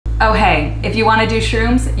Oh hey, if you want to do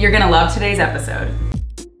shrooms, you're gonna love today's episode.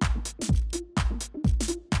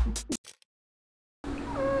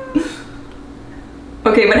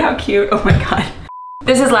 Okay, but how cute, oh my god.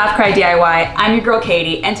 This is Laugh Cry DIY, I'm your girl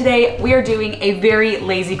Katie, and today we are doing a very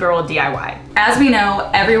lazy girl DIY. As we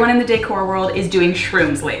know, everyone in the decor world is doing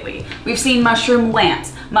shrooms lately. We've seen mushroom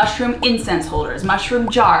lamps, mushroom incense holders, mushroom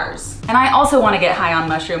jars. And I also want to get high on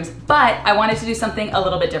mushrooms, but I wanted to do something a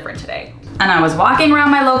little bit different today. And I was walking around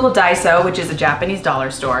my local Daiso, which is a Japanese dollar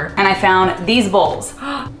store, and I found these bowls.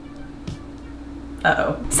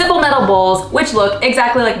 Uh-oh. Simple metal bowls, which look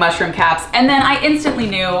exactly like mushroom caps, and then I instantly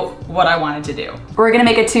knew what I wanted to do. We're gonna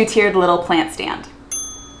make a two-tiered little plant stand.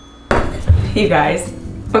 You guys.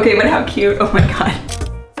 Okay, but how cute, oh my god.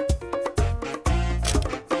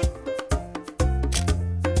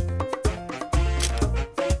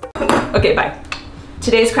 Okay, bye.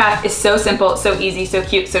 Today's craft is so simple, so easy, so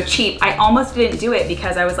cute, so cheap. I almost didn't do it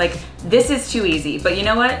because I was like, this is too easy. But you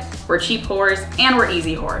know what? We're cheap whores and we're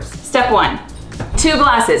easy whores. Step 1. 2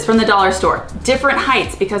 glasses from the dollar store, different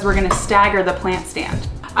heights because we're gonna stagger the plant stand.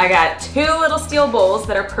 I got 2 little steel bowls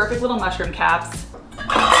that are perfect little mushroom caps.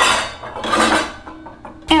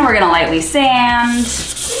 And we're gonna lightly sand.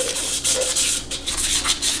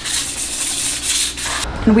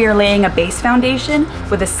 And we are laying a base foundation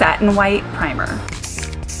with a satin white primer.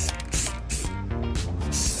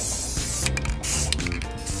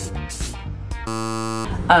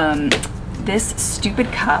 This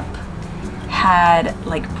stupid cup had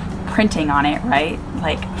like printing on it, right?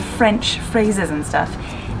 Like French phrases and stuff.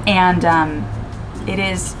 And it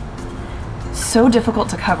is so difficult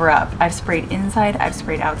to cover up. I've sprayed inside, I've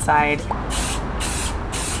sprayed outside.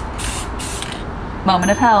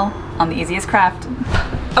 Moment of hell on the easiest craft.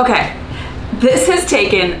 Okay, this has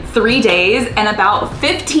taken 3 days and about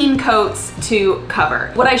 15 coats to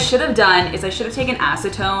cover. What I should have done is I should have taken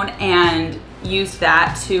acetone and used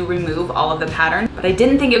that to remove all of the pattern, but I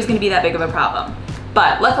didn't think it was gonna be that big of a problem.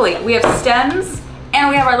 But luckily we have stems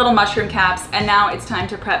and we have our little mushroom caps, and now it's time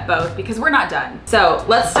to prep both because we're not done. So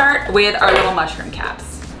let's start with our little mushroom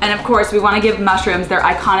caps. And of course we wanna give mushrooms their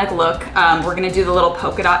iconic look. We're gonna do the little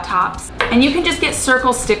polka dot tops. And you can just get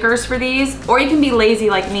circle stickers for these, or you can be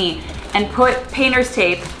lazy like me and put painter's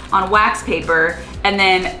tape on wax paper and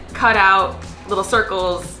then cut out little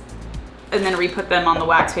circles and then re-put them on the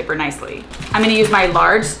wax paper nicely. I'm gonna use my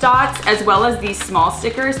large dots as well as these small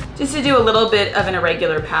stickers just to do a little bit of an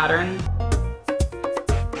irregular pattern.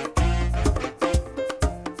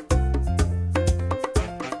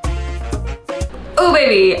 Oh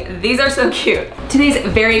baby, these are so cute. Today's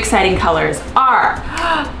very exciting colors are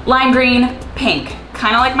lime green, pink,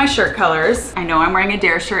 kind of like my shirt colors. I know I'm wearing a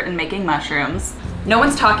Dare shirt and making mushrooms. No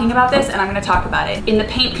one's talking about this and I'm gonna talk about it. In the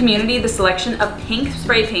paint community, the selection of pink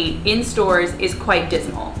spray paint in stores is quite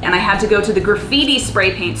dismal. And I had to go to the graffiti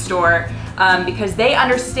spray paint store because they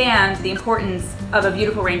understand the importance of a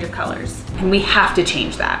beautiful range of colors. And we have to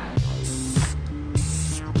change that.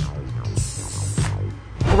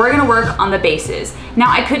 We're gonna work on the bases.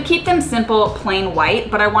 Now I could keep them simple, plain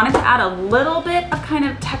white, but I wanted to add a little bit of kind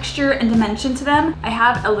of texture and dimension to them. I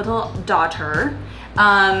have a little daughter.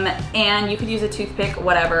 And you could use a toothpick,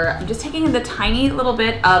 whatever. I'm just taking the tiny little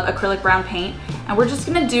bit of acrylic brown paint and we're just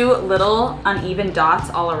gonna do little uneven dots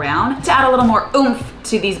all around to add a little more oomph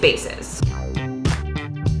to these bases.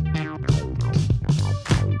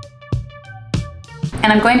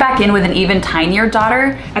 And I'm going back in with an even tinier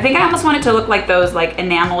daughter. I think I almost want it to look like those like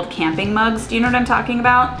enameled camping mugs. Do you know what I'm talking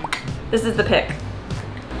about? This is the pick.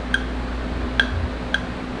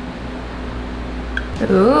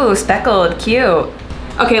 Ooh, speckled, cute.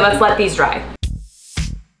 Okay, let's let these dry.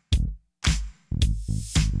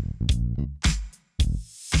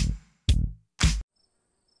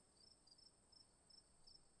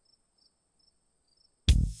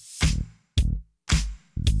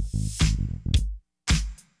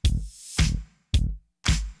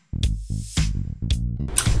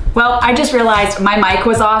 Well, I just realized my mic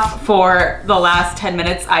was off for the last 10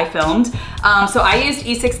 minutes I filmed. So I used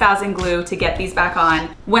E6000 glue to get these back on.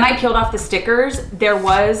 When I peeled off the stickers, there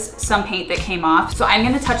was some paint that came off. So I'm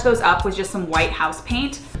gonna touch those up with just some white house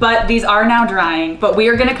paint. But these are now drying, but we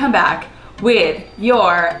are gonna come back with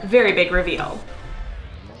your very big reveal.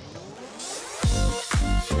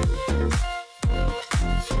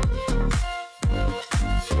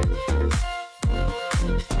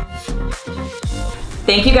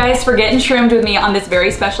 Thank you guys for getting shroomed with me on this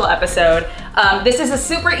very special episode. This is a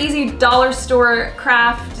super easy dollar store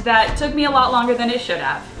craft that took me a lot longer than it should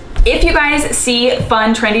have. If you guys see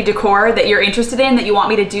fun, trendy decor that you're interested in, that you want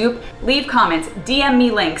me to dupe, leave comments, DM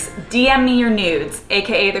me links, DM me your nudes,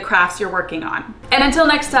 AKA the crafts you're working on. And until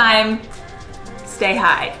next time, stay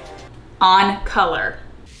high on color.